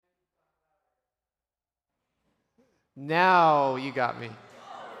Now you got me.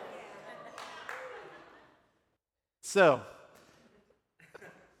 So,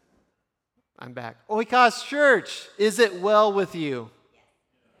 I'm back. Oikos Church, is it well with you?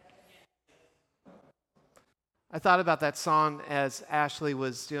 I thought about that song as Ashley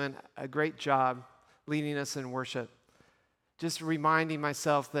was doing a great job leading us in worship. Just reminding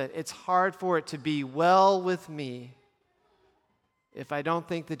myself that it's hard for it to be well with me if I don't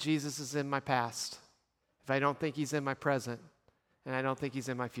think that Jesus is in my past, if I don't think he's in my present, and I don't think he's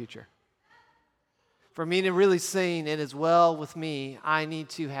in my future. For me to really sing it is well with me, I need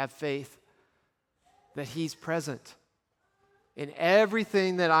to have faith that he's present in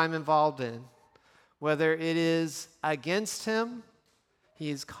everything that I'm involved in. Whether it is against him, he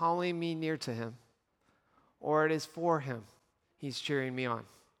is calling me near to him, or it is for him, he's cheering me on.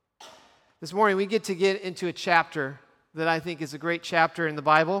 This morning we get into a chapter that I think is a great chapter in the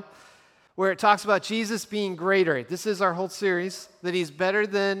Bible, where it talks about Jesus being greater. This is our whole series, that he's better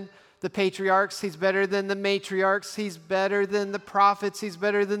than the patriarchs, he's better than the matriarchs, he's better than the prophets, he's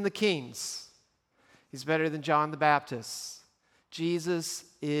better than the kings, he's better than John the Baptist. Jesus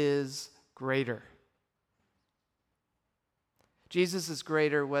is greater. Jesus is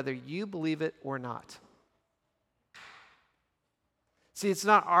greater whether you believe it or not. See, it's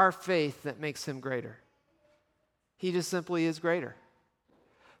not our faith that makes him greater. He just simply is greater.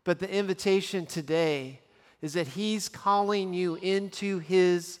 But the invitation today is that he's calling you into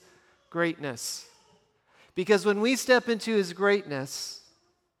his greatness. Because when we step into his greatness,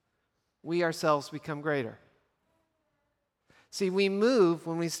 we ourselves become greater. See, we move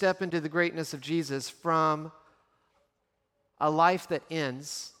when we step into the greatness of Jesus from a life that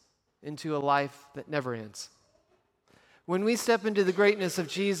ends into a life that never ends. When we step into the greatness of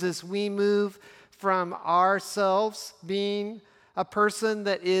Jesus, we move from ourselves being a person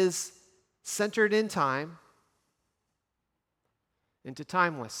that is centered in time into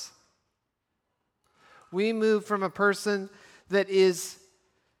timeless. We move from a person that is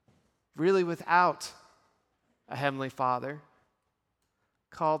really without a heavenly Father,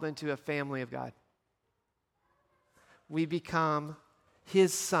 called into a family of God. We become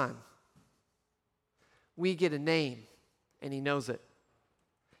his son. We get a name, and he knows it.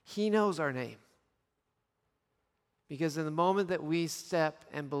 He knows our name. Because in the moment that we step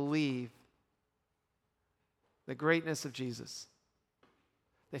and believe the greatness of Jesus,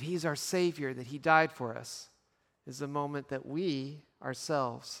 that he's our Savior, that he died for us, is the moment that we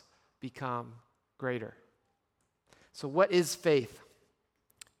ourselves become greater. So what is faith?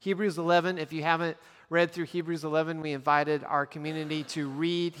 Hebrews 11, if you haven't read through Hebrews 11, we invited our community to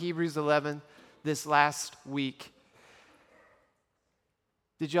read Hebrews 11 this last week.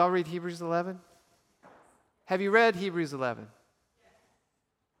 Did y'all read Hebrews 11? Have you read Hebrews 11?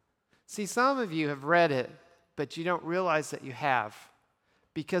 See, some of you have read it, but you don't realize that you have,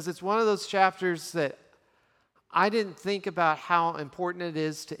 because it's one of those chapters that I didn't think about how important it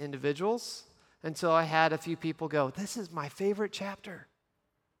is to individuals until I had a few people go, "This is my favorite chapter.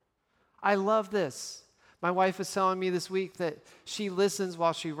 I love this." My wife was telling me this week that she listens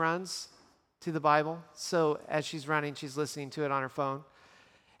while she runs to the Bible. So as she's running, she's listening to it on her phone.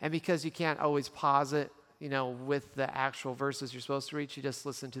 And because you can't always pause it, with the actual verses you're supposed to read, she just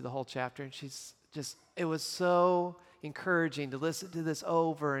listened to the whole chapter. And it was so encouraging to listen to this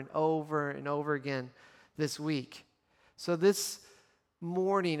over and over and over again this week. So this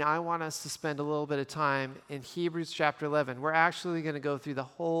morning, I want us to spend a little bit of time in Hebrews chapter 11. We're actually going to go through the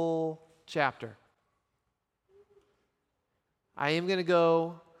whole chapter. I am going to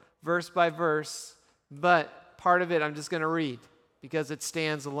go verse by verse, but part of it I'm just going to read because it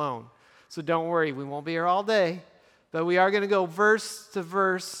stands alone. So don't worry, we won't be here all day, but we are going to go verse to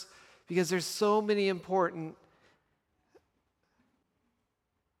verse because there's so many important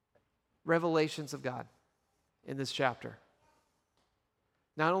revelations of God in this chapter.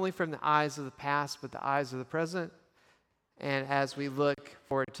 Not only from the eyes of the past, but the eyes of the present, and as we look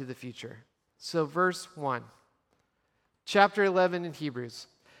forward to the future. So verse 1, chapter 11 in Hebrews.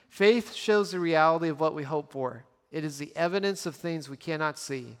 Faith shows the reality of what we hope for. It is the evidence of things we cannot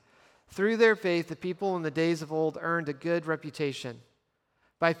see. Through their faith, the people in the days of old earned a good reputation.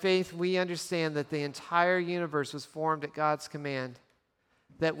 By faith, we understand that the entire universe was formed at God's command,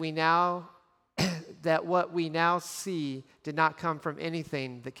 that what we now see did not come from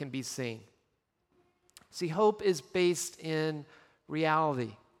anything that can be seen. See, hope is based in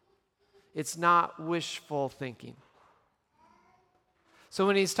reality. It's not wishful thinking. So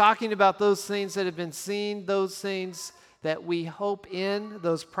when he's talking about those things that have been seen, those things that we hope in,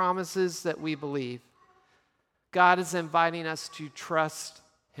 those promises that we believe, God is inviting us to trust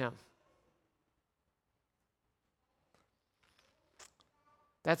him.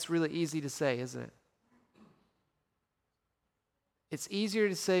 That's really easy to say, isn't it? It's easier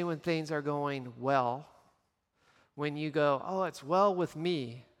to say when things are going well, when you go, oh, it's well with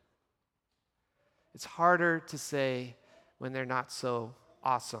me. It's harder to say when they're not so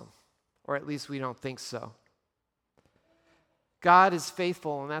awesome, or at least we don't think so. God is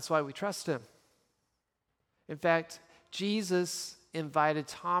faithful, and that's why we trust him. In fact, Jesus invited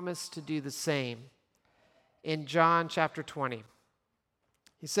Thomas to do the same in John chapter 20.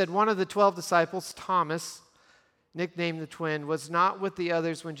 He said, one of the 12 disciples, Thomas, nicknamed the twin, was not with the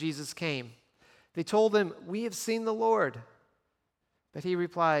others when Jesus came. They told him, "We have seen the Lord." But he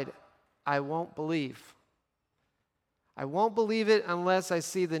replied, "I won't believe. I won't believe it unless I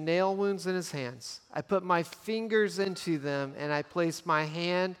see the nail wounds in his hands. I put my fingers into them and I place my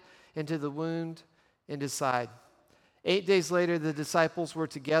hand into the wound in his side." 8 days later, the disciples were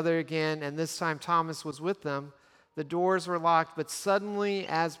together again, and this time Thomas was with them. The doors were locked, but suddenly,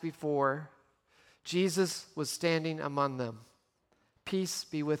 as before, Jesus was standing among them. "Peace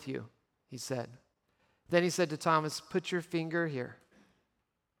be with you," he said. Then he said to Thomas, "Put your finger here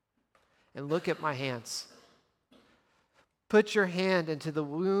and look at my hands. Put your hand into the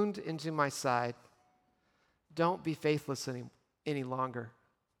wound into my side. Don't be faithless any longer.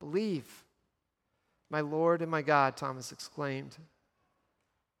 Believe." "My Lord and my God," Thomas exclaimed.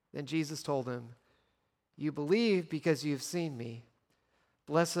 Then Jesus told him, "You believe because you have seen me.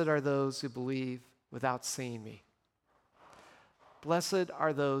 Blessed are those who believe without seeing me." Blessed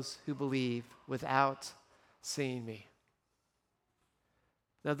are those who believe without seeing me.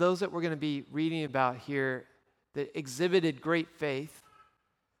 Now, those that we're going to be reading about here that exhibited great faith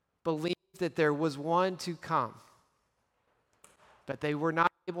believed that there was one to come, but they were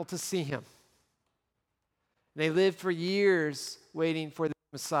not able to see him. They lived for years waiting for the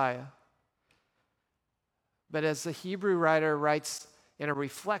Messiah. But as the Hebrew writer writes in a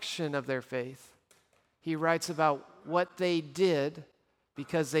reflection of their faith, he writes about what they did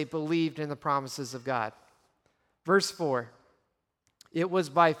because they believed in the promises of God. Verse 4, "It was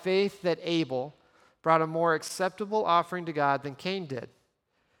by faith that Abel brought a more acceptable offering to God than Cain did.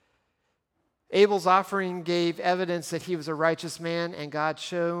 Abel's offering gave evidence that he was a righteous man, and God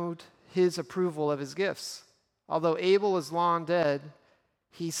showed his approval of his gifts. Although Abel is long dead,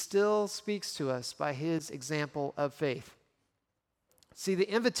 he still speaks to us by his example of faith." See, the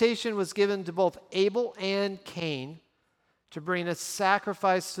invitation was given to both Abel and Cain to bring a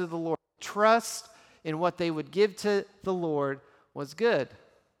sacrifice to the Lord. Trust in what they would give to the Lord was good.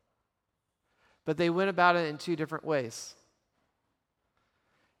 But they went about it in two different ways.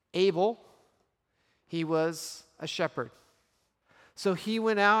 Abel, he was a shepherd. So he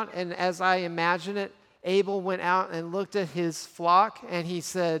went out, and as I imagine it, Abel went out and looked at his flock, and he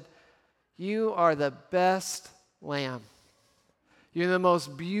said, "You are the best lamb. You're the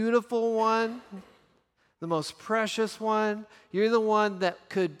most beautiful one, the most precious one. You're the one that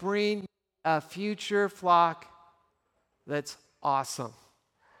could bring a future flock that's awesome.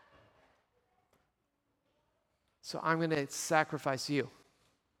 So I'm going to sacrifice you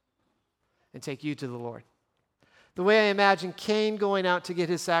and take you to the Lord." The way I imagine Cain going out to get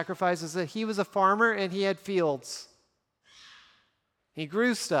his sacrifice is that he was a farmer and he had fields. He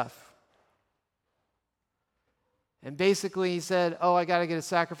grew stuff. And basically he said, "Oh, I got to get a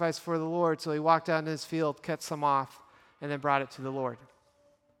sacrifice for the Lord." So he walked out in his field, cut some off, and then brought it to the Lord.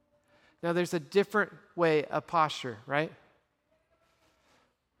 Now there's a different way of posture, right?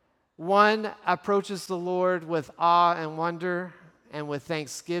 One approaches the Lord with awe and wonder and with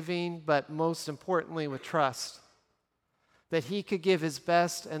thanksgiving, but most importantly with trust. That he could give his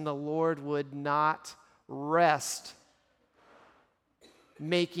best and the Lord would not rest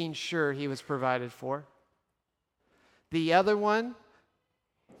making sure he was provided for. The other one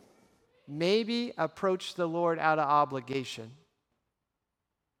maybe approached the Lord out of obligation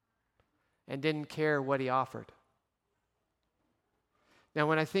and didn't care what he offered. Now,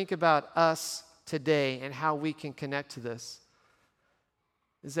 when I think about us today and how we can connect to this,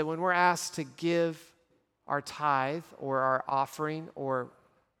 is that when we're asked to give our tithe or our offering or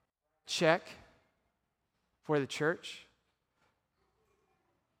check for the church,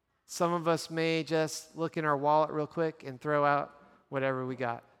 some of us may just look in our wallet real quick and throw out whatever we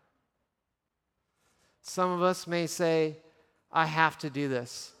got. Some of us may say, "I have to do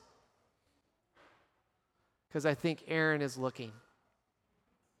this because I think Aaron is looking."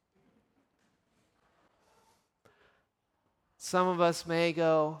 Some of us may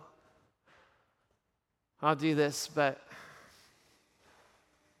go, "I'll do this, but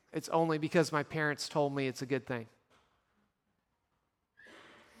it's only because my parents told me it's a good thing."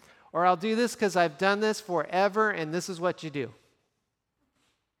 Or, "I'll do this because I've done this forever and this is what you do."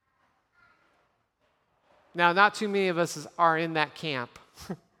 Now, not too many of us are in that camp,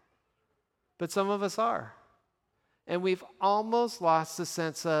 but some of us are. And we've almost lost the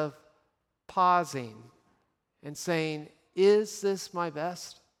sense of pausing and saying, is this my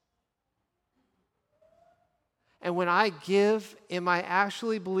best? And when I give, am I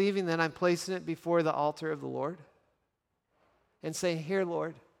actually believing that I'm placing it before the altar of the Lord? And saying, here,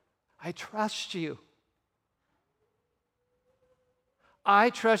 Lord, I trust you.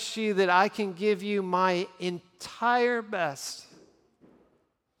 I trust you that I can give you my entire best,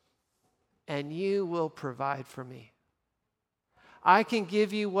 and you will provide for me. I can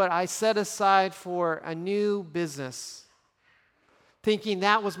give you what I set aside for a new business, thinking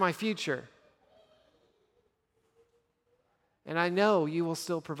that was my future. And I know you will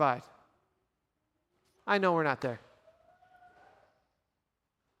still provide. I know we're not there.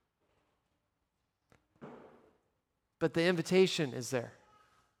 But the invitation is there.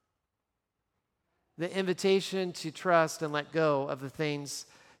 The invitation to trust and let go of the things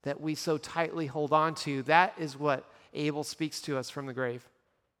that we so tightly hold on to, that is what Abel speaks to us from the grave.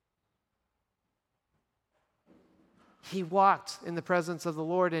 He walked in the presence of the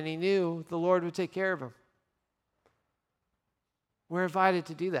Lord, and he knew the Lord would take care of him. We're invited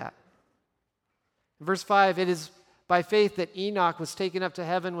to do that. In verse 5, it is by faith that Enoch was taken up to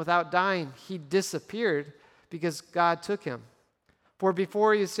heaven without dying. He disappeared because God took him. For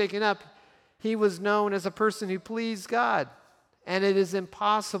before he was taken up, he was known as a person who pleased God. And it is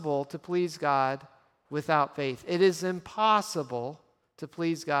impossible to please God without faith. It is impossible to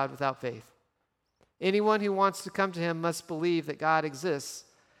please God without faith. Anyone who wants to come to him must believe that God exists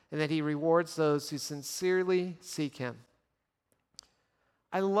and that he rewards those who sincerely seek him.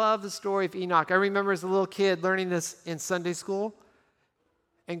 I love the story of Enoch. I remember as a little kid learning this in Sunday school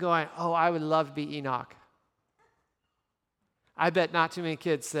and going, oh, I would love to be Enoch. I bet not too many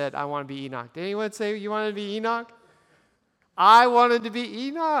kids said, I want to be Enoch. Did anyone say you wanted to be Enoch? I wanted to be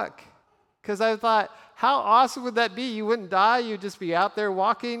Enoch because I thought, how awesome would that be? You wouldn't die. You'd just be out there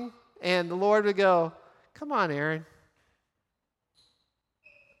walking, and the Lord would go, come on, Aaron.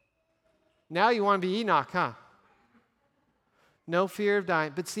 Now you want to be Enoch, huh? No fear of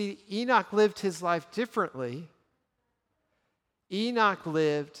dying. But see, Enoch lived his life differently. Enoch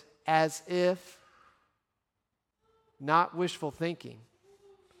lived as if, not wishful thinking,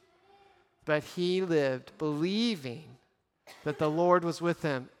 but he lived believing that the Lord was with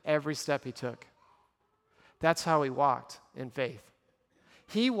him every step he took. That's how he walked in faith.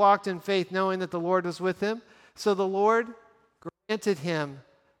 He walked in faith knowing that the Lord was with him, so the Lord granted him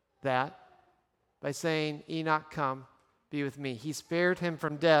that by saying, Enoch, come, be with me. He spared him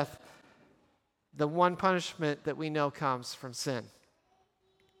from death, the one punishment that we know comes from sin.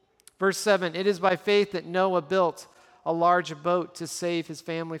 Verse 7, it is by faith that Noah built a large boat to save his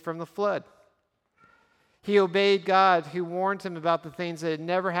family from the flood. He obeyed God, who warned him about the things that had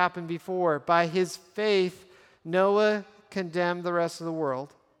never happened before. By his faith, Noah condemned the rest of the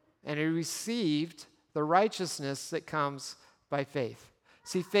world, and he received the righteousness that comes by faith.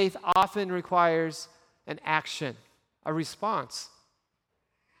 See, faith often requires an action, a response.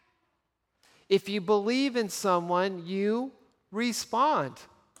 If you believe in someone, you respond.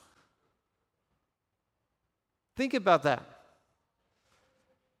 Think about that.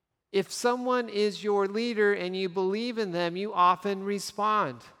 If someone is your leader and you believe in them, you often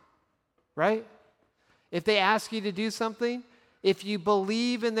respond, right? If they ask you to do something, if you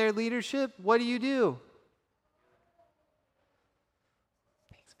believe in their leadership, what do?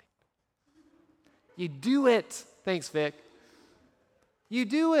 Thanks, Vic. You do it. Thanks, Vic. You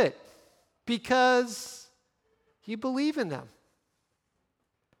do it because you believe in them.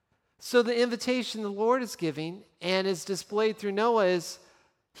 So the invitation the Lord is giving and is displayed through Noah is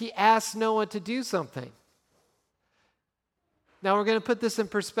he asked Noah to do something. Now we're going to put this in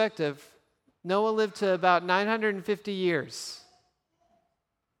perspective. Noah lived to about 950 years.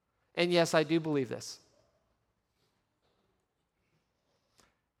 And yes, I do believe this.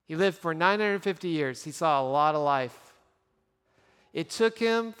 He lived for 950 years. He saw a lot of life. It took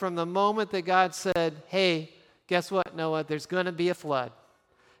him from the moment that God said, hey, guess what, Noah? There's going to be a flood.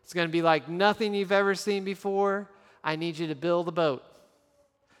 It's going to be like nothing you've ever seen before. I need you to build a boat.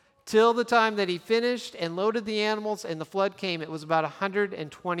 Till the time that he finished and loaded the animals and the flood came, it was about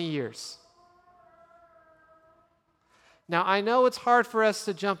 120 years. Now, I know it's hard for us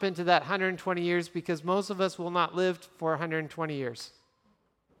to jump into that 120 years because most of us will not live for 120 years.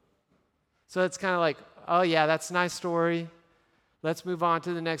 So it's kind of like, oh yeah, that's a nice story. Let's move on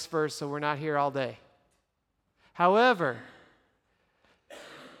to the next verse so we're not here all day. However,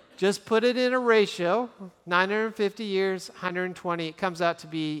 Just put it in a ratio, 950 years, 120. It comes out to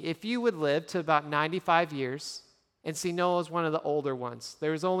be, if you would live to about 95 years, and see, Noah was one of the older ones.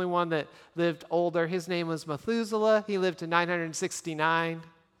 There was only one that lived older. His name was Methuselah. He lived to 969.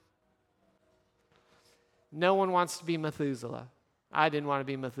 No one wants to be Methuselah. I didn't want to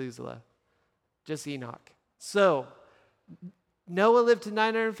be Methuselah, just Enoch. So, Noah lived to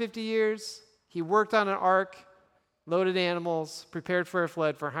 950 years. He worked on an ark, loaded animals, prepared for a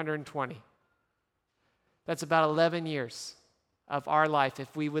flood for 120. That's about 11 years of our life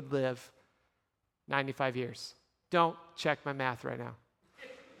if we would live 95 years. Don't check my math right now.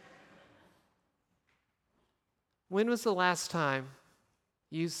 When was the last time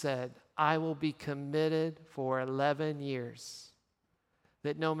you said, I will be committed for 11 years?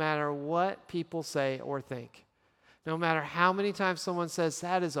 That no matter what people say or think, no matter how many times someone says,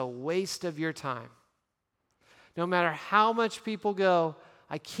 that is a waste of your time, no matter how much people go,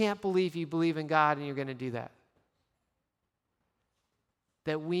 I can't believe you believe in God and you're going to do that.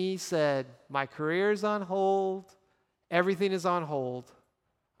 That we said, my career is on hold, everything is on hold.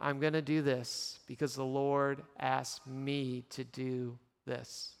 I'm going to do this because the Lord asked me to do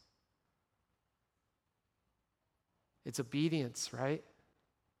this. It's obedience, right?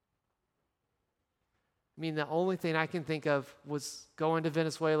 I mean, the only thing I can think of was going to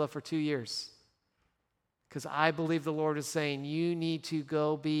Venezuela for 2 years. Because I believe the Lord is saying, you need to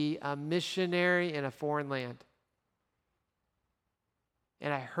go be a missionary in a foreign land.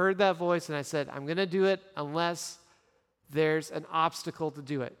 And I heard that voice and I said, I'm going to do it unless there's an obstacle to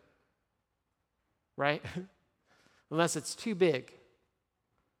do it. Right? Unless it's too big.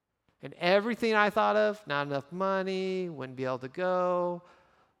 And everything I thought of, not enough money, wouldn't be able to go,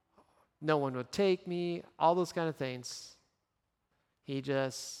 no one would take me, all those kind of things. He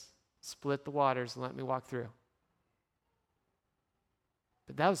just split the waters and let me walk through.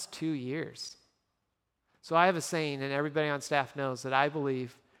 But that was 2 years. So I have a saying, and everybody on staff knows that I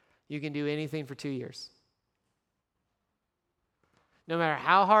believe you can do anything for 2 years. No matter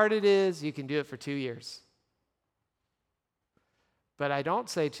how hard it is, you can do it for 2 years. But I don't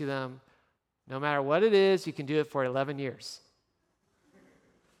say to them, no matter what it is, you can do it for 11 years.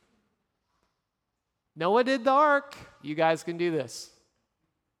 Noah did the ark. You guys can do this.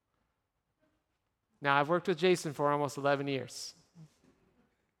 Now, I've worked with Jason for almost 11 years.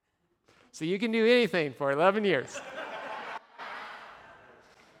 So you can do anything for 11 years.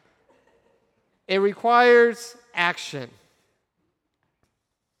 It requires action.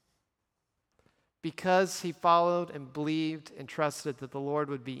 Because he followed and believed and trusted that the Lord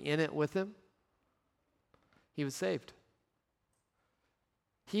would be in it with him, he was saved.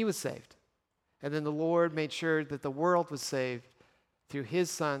 He was saved. And then the Lord made sure that the world was saved through his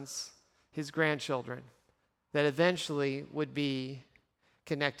sons, his grandchildren, that eventually would be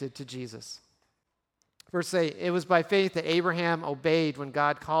connected to Jesus. Verse 8, it was by faith that Abraham obeyed when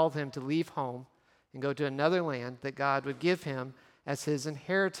God called him to leave home and go to another land that God would give him as his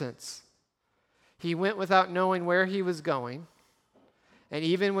inheritance. He went without knowing where he was going, and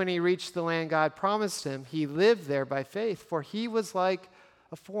even when he reached the land God promised him, he lived there by faith, for he was like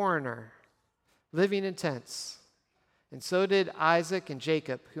a foreigner, living in tents. And so did Isaac and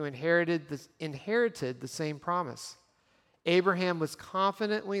Jacob, who inherited the same promise. Abraham was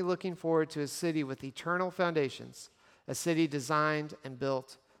confidently looking forward to a city with eternal foundations, a city designed and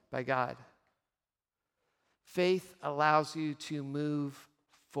built by God. Faith allows you to move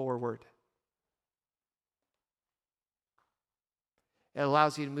forward. It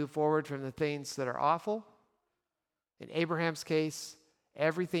allows you to move forward from the things that are awful. In Abraham's case,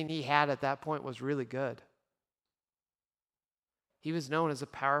 everything he had at that point was really good. He was known as a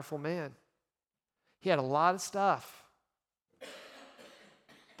powerful man. He had a lot of stuff.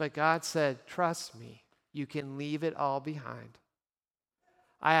 But God said, trust me, you can leave it all behind.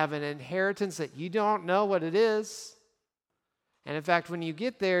 I have an inheritance that you don't know what it is. And in fact, when you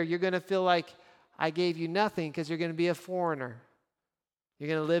get there, you're going to feel like I gave you nothing because you're going to be a foreigner. You're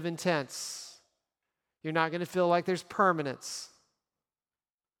going to live in tents. You're not going to feel like there's permanence.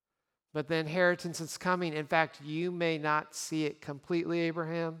 But the inheritance is coming. In fact, you may not see it completely,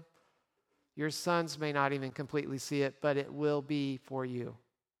 Abraham. Your sons may not even completely see it, but it will be for you.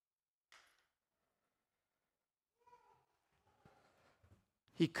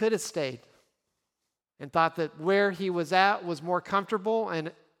 He could have stayed and thought that where he was at was more comfortable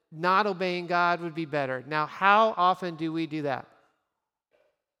and not obeying God would be better. Now, how often do we do that?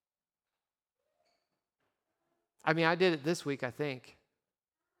 I mean, I did it this week, I think.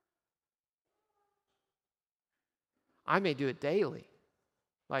 I may do it daily.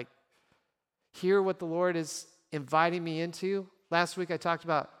 Like, hear what the Lord is inviting me into. Last week I talked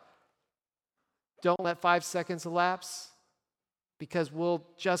about Don't let 5 seconds elapse because we'll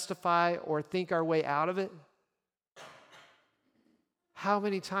justify or think our way out of it. How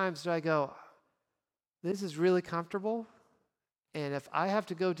many times do I go, this is really comfortable, and if I have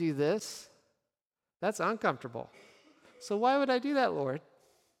to go do this, that's uncomfortable. So why would I do that, Lord?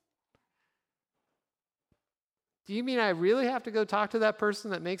 Do you mean I really have to go talk to that person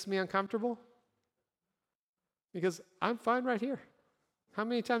that makes me uncomfortable? Because I'm fine right here. How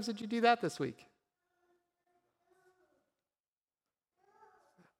many times did you do that this week?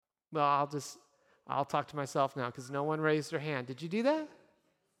 Well, I'll talk to myself now because no one raised their hand. Did you do that?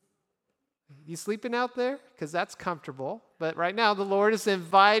 You sleeping out there? Because that's comfortable. But right now, the Lord is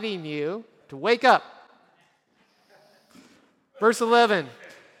inviting you to wake up. Verse 11,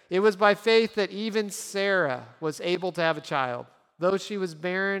 it was by faith that even Sarah was able to have a child. Though she was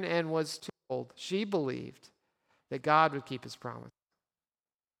barren and was too old, she believed that God would keep his promise.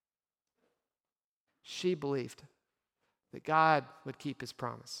 She believed that God would keep his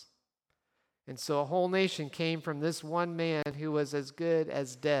promise. And so a whole nation came from this one man who was as good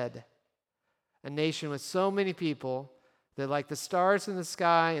as dead. A nation with so many people that, like the stars in the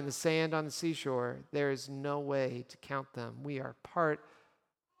sky and the sand on the seashore, there is no way to count them. We are part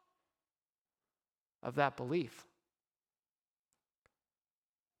of that belief.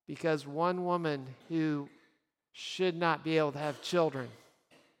 Because one woman who should not be able to have children,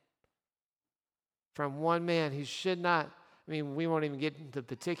 from one man who should not, we won't even get into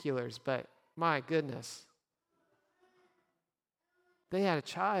particulars, but my goodness, they had a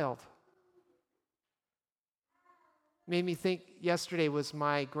child. Made me think yesterday was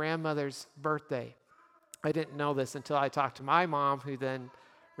my grandmother's birthday. I didn't know this until I talked to my mom, who then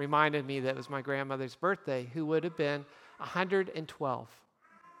reminded me that it was my grandmother's birthday, who would have been 112.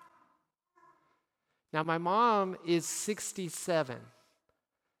 Now, my mom is 67.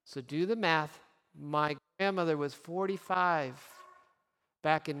 So do the math. My grandmother was 45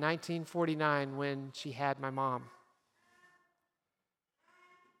 back in 1949 when she had my mom.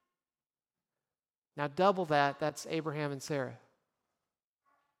 Now double that, that's Abraham and Sarah.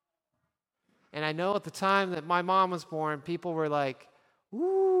 And I know at the time that my mom was born, people were like,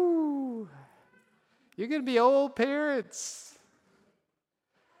 ooh, you're going to be old parents.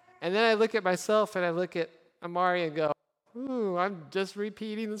 And then I look at myself and I look at Amari and go, ooh, I'm just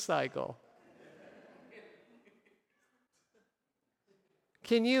repeating the cycle.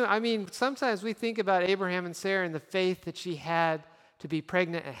 Sometimes we think about Abraham and Sarah and the faith that she had to be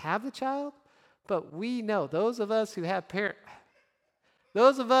pregnant and have the child, but we know, those of us who have parents,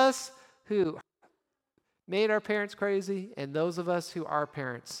 those of us who made our parents crazy, and those of us who are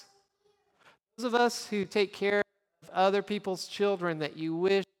parents, those of us who take care of other people's children that you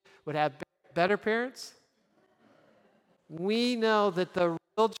wish would have better parents, we know that the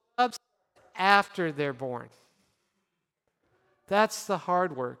real jobs after they're born. That's the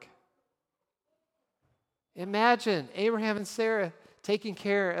hard work. Imagine Abraham and Sarah taking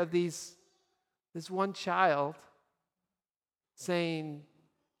care of this one child, saying,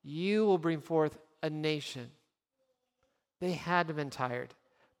 you will bring forth a nation. They had to have been tired,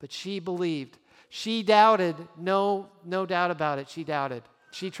 but she believed. She doubted, no doubt about it, she doubted.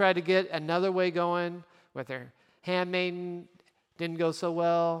 She tried to get another way going with her handmaiden, didn't go so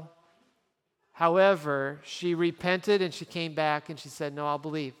well. However, she repented and she came back and she said, no, I'll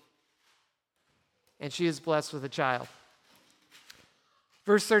believe. And she is blessed with a child.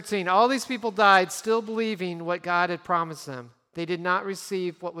 Verse 13, all these people died still believing what God had promised them. They did not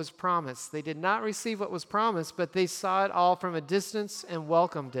receive what was promised. They did not receive what was promised, but they saw it all from a distance and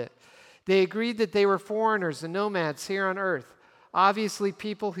welcomed it. They agreed that they were foreigners and nomads here on earth. Obviously,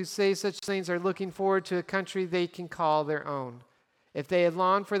 people who say such things are looking forward to a country they can call their own. If they had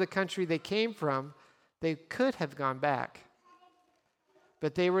longed for the country they came from, they could have gone back.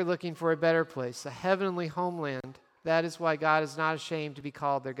 But they were looking for a better place, a heavenly homeland. That is why God is not ashamed to be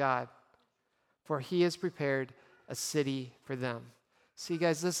called their God, for he has prepared a city for them. See,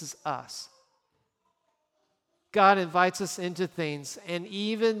 guys, this is us. God invites us into things, and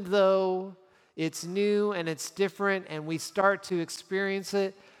even though it's new and it's different and we start to experience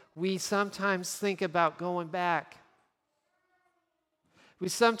it, we sometimes think about going back. We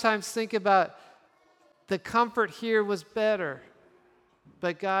sometimes think about the comfort here was better,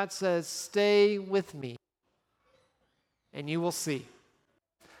 but God says, stay with me and you will see.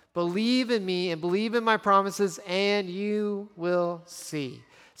 Believe in me and believe in my promises and you will see.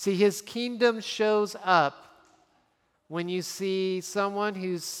 See, his kingdom shows up when you see someone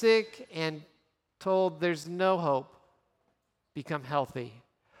who's sick and told there's no hope become healthy,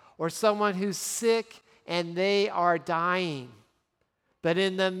 or someone who's sick and they are dying But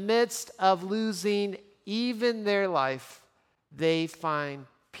in the midst of losing even their life, they find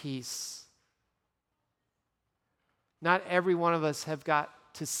peace. Not every one of us have got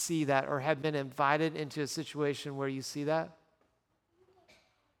to see that or have been invited into a situation where you see that.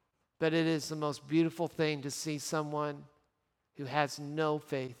 But it is the most beautiful thing to see someone who has no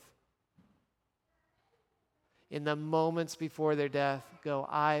faith in the moments before their death go,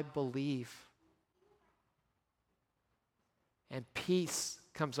 I believe. And peace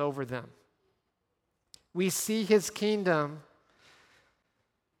comes over them. We see his kingdom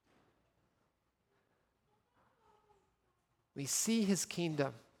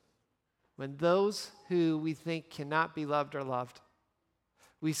when those who we think cannot be loved are loved.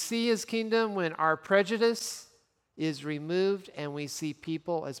 We see his kingdom when our prejudice is removed and we see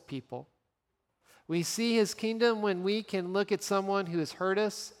people as people. We see his kingdom when we can look at someone who has hurt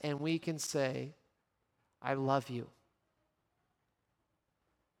us and we can say, I love you.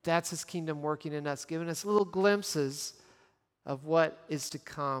 That's his kingdom working in us, giving us little glimpses of what is to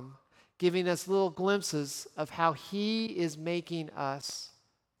come, giving us little glimpses of how he is making us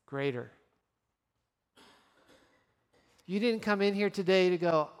greater. You didn't come in here today to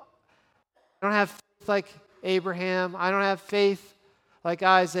go, I don't have faith like Abraham. I don't have faith like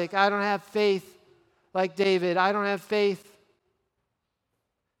Isaac. I don't have faith like David. I don't have faith.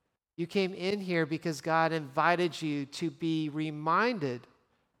 You came in here because God invited you to be reminded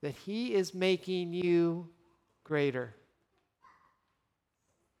that he is making you greater.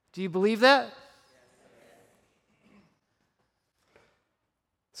 Do you believe that?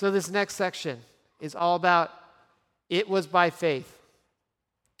 So this next section is all about it was by faith.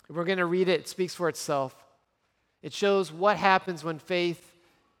 We're going to read it. It speaks for itself. It shows what happens when faith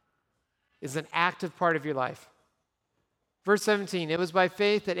is an active part of your life. Verse 17, it was by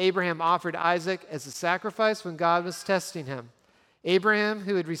faith that Abraham offered Isaac as a sacrifice when God was testing him. Abraham,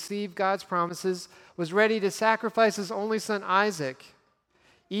 who had received God's promises, was ready to sacrifice his only son Isaac,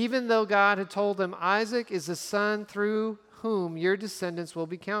 even though God had told him, Isaac is the son through whom your descendants will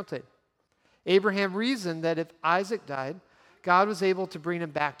be counted. Abraham reasoned that if Isaac died, God was able to bring him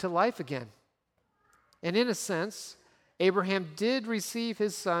back to life again. And in a sense, Abraham did receive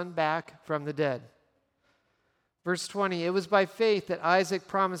his son back from the dead. Verse 20, it was by faith that Isaac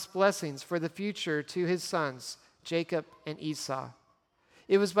promised blessings for the future to his sons, Jacob and Esau.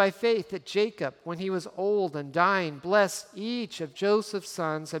 It was by faith that Jacob, when he was old and dying, blessed each of Joseph's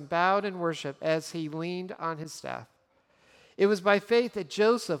sons and bowed in worship as he leaned on his staff. It was by faith that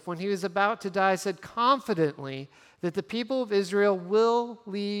Joseph, when he was about to die, said confidently that the people of Israel will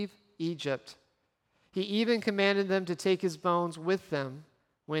leave Egypt. He even commanded them to take his bones with them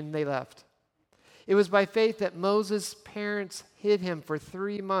when they left. It was by faith that Moses' parents hid him for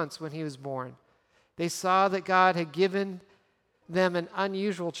 3 months when he was born. They saw that God had given them an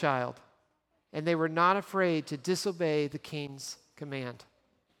unusual child, and they were not afraid to disobey the king's command.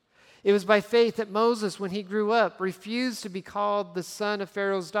 It was by faith that Moses, when he grew up, refused to be called the son of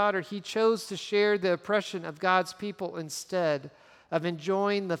Pharaoh's daughter. He chose to share the oppression of God's people instead of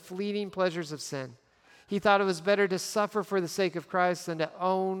enjoying the fleeting pleasures of sin. He thought it was better to suffer for the sake of Christ than to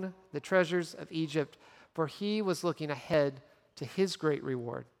own the treasures of Egypt, for he was looking ahead to his great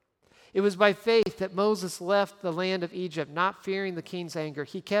reward. It was by faith that Moses left the land of Egypt, not fearing the king's anger.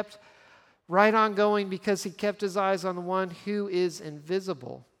 He kept right on going because he kept his eyes on the one who is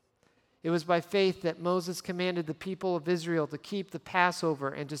invisible. It was by faith that Moses commanded the people of Israel to keep the Passover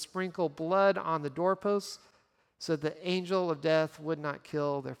and to sprinkle blood on the doorposts so the angel of death would not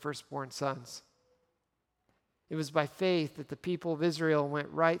kill their firstborn sons. It was by faith that the people of Israel went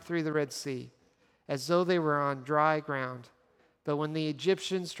right through the Red Sea as though they were on dry ground. But when the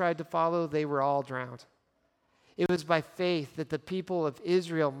Egyptians tried to follow, they were all drowned. It was by faith that the people of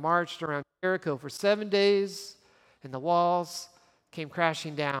Israel marched around Jericho for 7 days and the walls came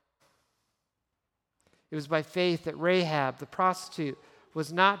crashing down. It was by faith that Rahab, the prostitute,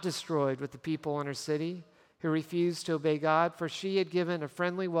 was not destroyed with the people in her city who refused to obey God, for she had given a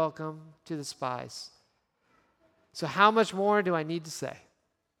friendly welcome to the spies. So how much more do I need to say?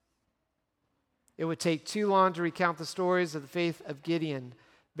 It would take too long to recount the stories of the faith of Gideon,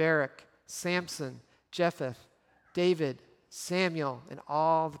 Barak, Samson, Jephthah, David, Samuel, and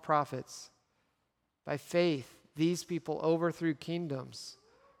all the prophets. By faith, these people overthrew kingdoms,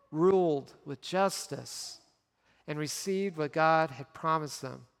 ruled with justice, and received what God had promised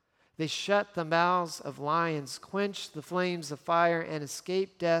them. They shut the mouths of lions, quenched the flames of fire, and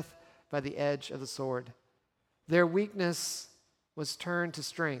escaped death by the edge of the sword. Their weakness was turned to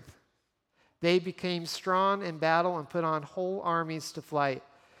strength. They became strong in battle and put on whole armies to flight.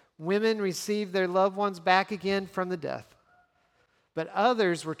 Women received their loved ones back again from the death. But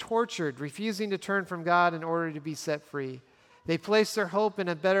others were tortured, refusing to turn from God in order to be set free. They placed their hope in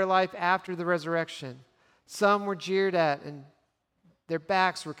a better life after the resurrection. Some were jeered at, and their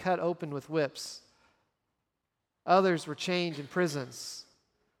backs were cut open with whips. Others were chained in prisons.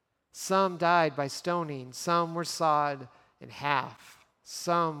 Some died by stoning. Some were sawed in half.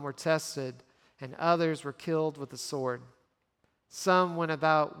 Some were tested, and others were killed with the sword. Some went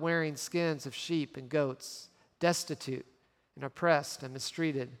about wearing skins of sheep and goats, destitute and oppressed and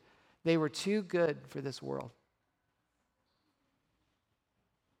mistreated. They were too good for this world.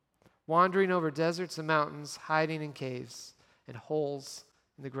 Wandering over deserts and mountains, hiding in caves and holes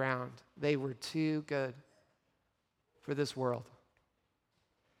in the ground. They were too good for this world.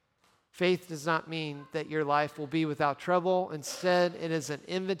 Faith does not mean that your life will be without trouble. Instead, it is an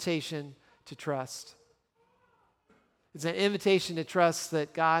invitation to trust. It's an invitation to trust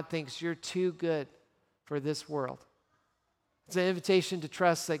that God thinks you're too good for this world. It's an invitation to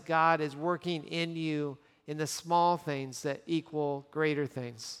trust that God is working in you in the small things that equal greater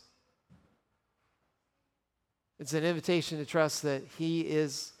things. It's an invitation to trust that He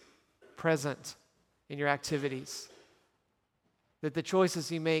is present in your activities, that the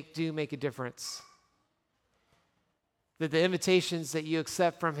choices you make do make a difference, that the invitations that you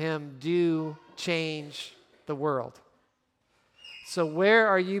accept from Him do change the world. So where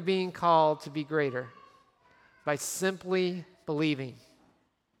are you being called to be greater? By simply believing.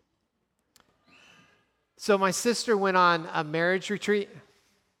 So my sister went on a marriage retreat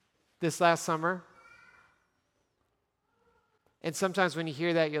this last summer. And sometimes when you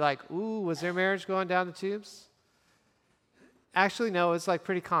hear that, you're like, ooh, was their marriage going down the tubes? Actually, no, it's like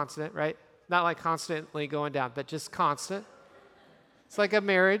pretty constant, right? Not like constantly going down, but just constant. It's like a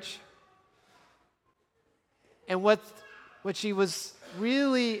marriage. And what she was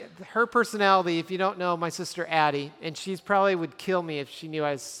really, her personality, if you don't know my sister Addie, and she probably would kill me if she knew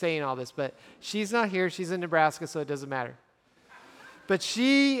I was saying all this, but she's not here. She's in Nebraska, so it doesn't matter. But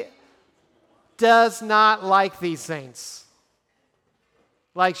she does not like these things.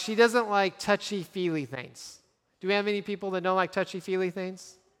 Like, she doesn't like touchy-feely things. Do we have any people that don't like touchy-feely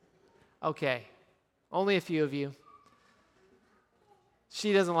things? Okay. Only a few of you.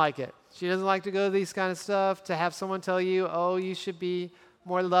 She doesn't like it. She doesn't like to go to these kind of stuff, to have someone tell you, oh, you should be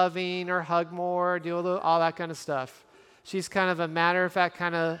more loving or hug more, do all that kind of stuff. She's kind of a matter-of-fact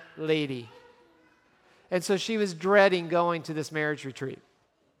kind of lady. And so she was dreading going to this marriage retreat.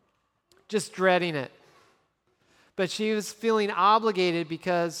 Just dreading it. But she was feeling obligated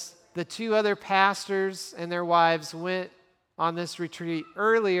because the two other pastors and their wives went on this retreat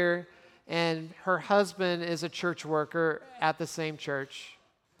earlier, and her husband is a church worker at the same church.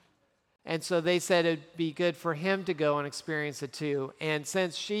 And so they said it'd be good for him to go and experience it too. And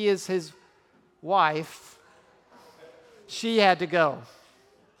since she is his wife, she had to go.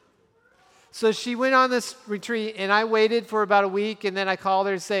 So she went on this retreat, and I waited for about a week, and then I called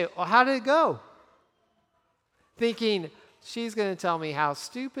her to say, well, how did it go? Thinking she's going to tell me how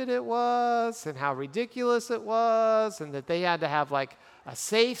stupid it was and how ridiculous it was, and that they had to have like a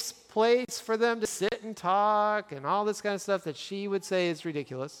safe place for them to sit and talk and all this kind of stuff that she would say is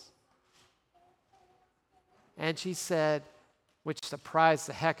ridiculous. And she said, which surprised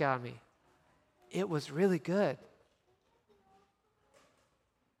the heck out of me, it was really good.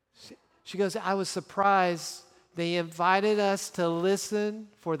 She goes, I was surprised they invited us to listen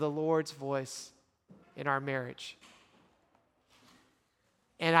for the Lord's voice in our marriage.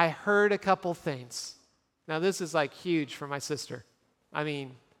 And I heard a couple things. Now, this is like huge for my sister. I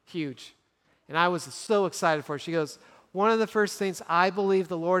mean, huge. And I was so excited for her. She goes, one of the first things I believe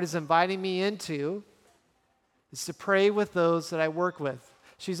the Lord is inviting me into is to pray with those that I work with.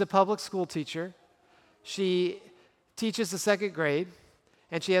 She's a public school teacher. She teaches the second grade,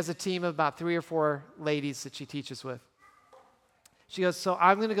 and she has a team of about 3 or 4 ladies that she teaches with. She goes, so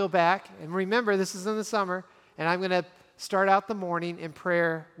I'm going to go back, and remember, this is in the summer, and I'm going to start out the morning in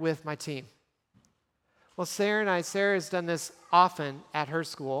prayer with my team. Well, Sarah has done this often at her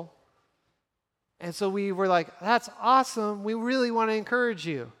school, and so we were like, that's awesome. We really want to encourage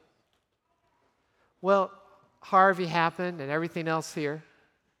you. Well, Harvey happened and everything else here,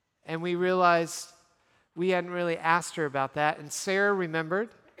 and we realized we hadn't really asked her about that, and Sarah remembered,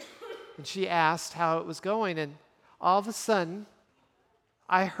 and she asked how it was going, and all of a sudden,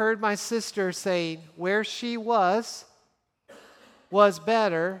 I heard my sister saying where she was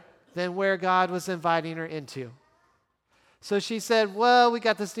better than where God was inviting her into. So she said, well, we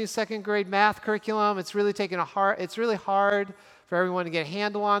got this new second grade math curriculum. It's really hard for everyone to get a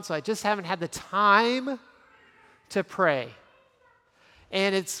handle on, so I just haven't had the time to pray.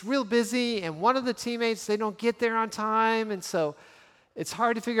 And it's real busy, and one of the teammates, they don't get there on time, and so it's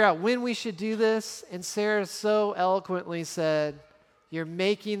hard to figure out when we should do this. And Sarah so eloquently said, "You're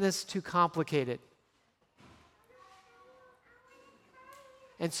making this too complicated."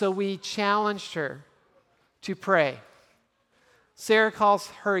 And so we challenged her to pray. Sarah calls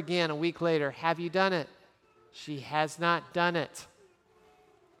her again a week later. "Have you done it?" She has not done it.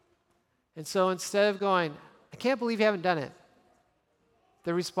 And so instead of going, "I can't believe you haven't done it,"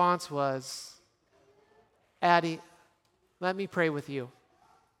 the response was, "Addie, let me pray with you."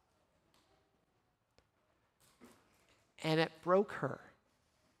 And it broke her.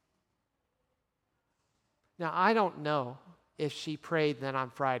 Now, I don't know if she prayed then on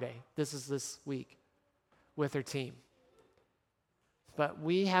Friday. This is this week with her team. But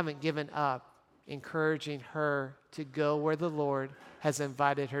we haven't given up encouraging her to go where the Lord has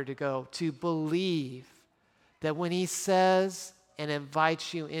invited her to go, to believe that when He says and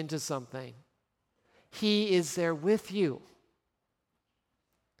invites you into something, He is there with you.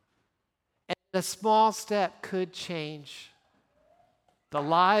 And a small step could change the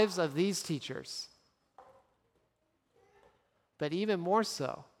lives of these teachers, but even more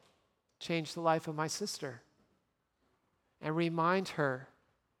so, change the life of my sister and remind her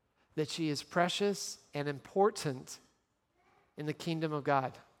that she is precious and important in the kingdom of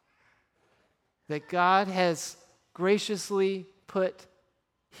God. That God has graciously put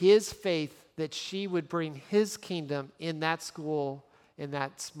His faith that she would bring His kingdom in that school, in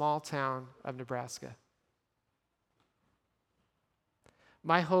that small town of Nebraska.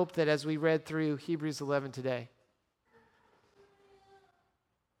 My hope that as we read through Hebrews 11 today,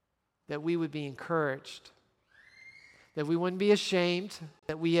 that we would be encouraged, that we wouldn't be ashamed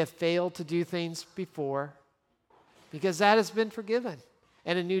that we have failed to do things before, because that has been forgiven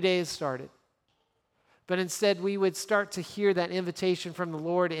and a new day has started. But instead, we would start to hear that invitation from the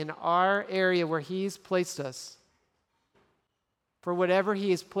Lord in our area where He's placed us for whatever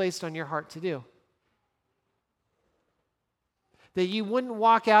He has placed on your heart to do. That you wouldn't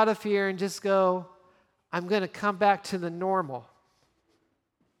walk out of here and just go, "I'm going to come back to the normal,"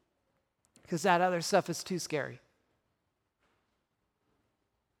 because that other stuff is too scary.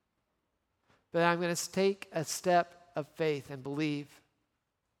 But I'm going to take a step of faith and believe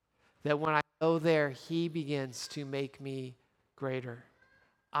that when I go there, He begins to make me greater.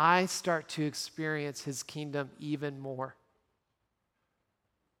 I start to experience His kingdom even more.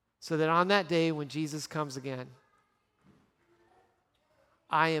 So that on that day when Jesus comes again,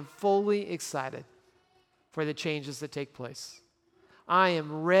 I am fully excited for the changes that take place. I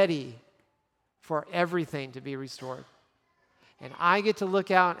am ready for everything to be restored. And I get to look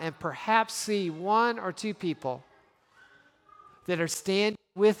out and perhaps see one or two people that are standing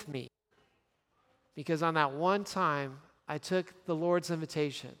with me, because on that one time, I took the Lord's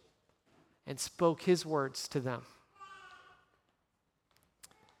invitation and spoke His words to them.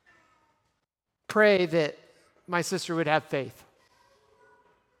 Pray that my sister would have faith,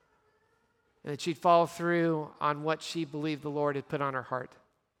 and that she'd follow through on what she believed the Lord had put on her heart.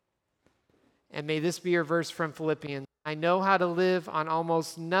 And may this be your verse from Philippians. "I know how to live on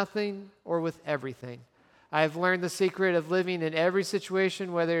almost nothing or with everything. I have learned the secret of living in every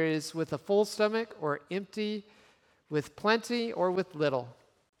situation, whether it is with a full stomach or empty, with plenty or with little.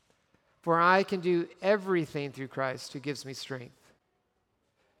 For I can do everything through Christ who gives me strength."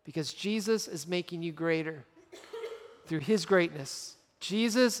 Because Jesus is making you greater through His greatness.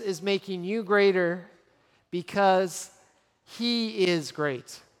 Jesus is making you greater because He is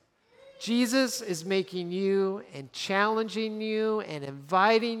great. Jesus is making you and challenging you and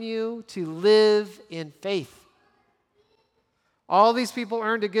inviting you to live in faith. All these people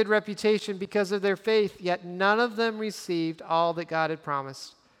earned a good reputation because of their faith, yet none of them received all that God had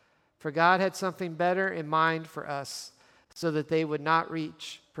promised. For God had something better in mind for us, so that they would not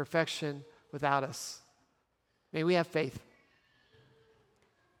reach perfection without us. May we have faith.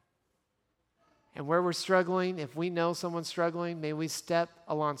 And where we're struggling, if we know someone's struggling, may we step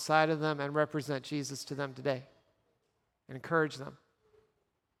alongside of them and represent Jesus to them today and encourage them.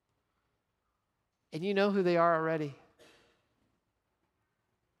 And you know who they are already.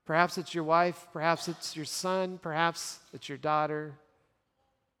 Perhaps it's your wife, perhaps it's your son, perhaps it's your daughter.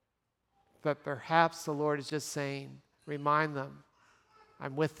 But perhaps the Lord is just saying, remind them,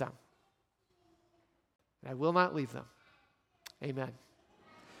 I'm with them. I will not leave them. Amen.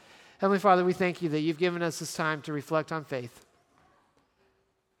 Heavenly Father, we thank You that You've given us this time to reflect on faith.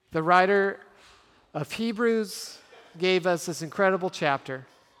 The writer of Hebrews gave us this incredible chapter,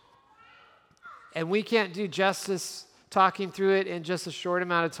 and we can't do justice talking through it in just a short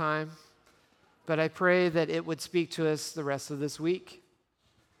amount of time, but I pray that it would speak to us the rest of this week,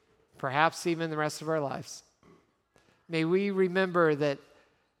 perhaps even the rest of our lives. May we remember that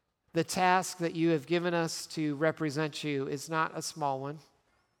the task that you have given us to represent you is not a small one,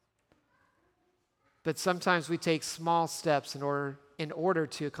 but sometimes we take small steps in order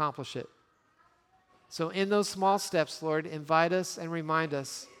to accomplish it. So in those small steps, Lord, invite us and remind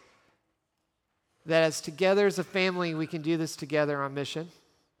us that as together as a family, we can do this together on mission,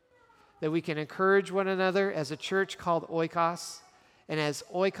 that we can encourage one another as a church called Oikos, and as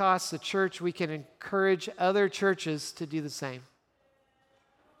Oikos, the church, we can encourage other churches to do the same.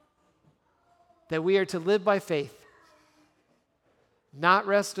 That we are to live by faith, not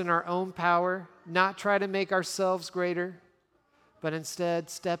rest in our own power, not try to make ourselves greater, but instead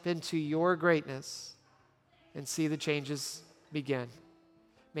step into your greatness and see the changes begin.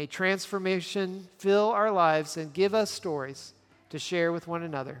 May transformation fill our lives and give us stories to share with one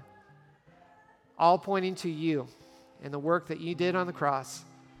another, all pointing to you and the work that you did on the cross,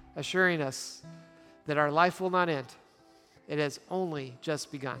 assuring us that our life will not end. It has only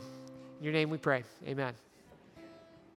just begun. In your name we pray. Amen.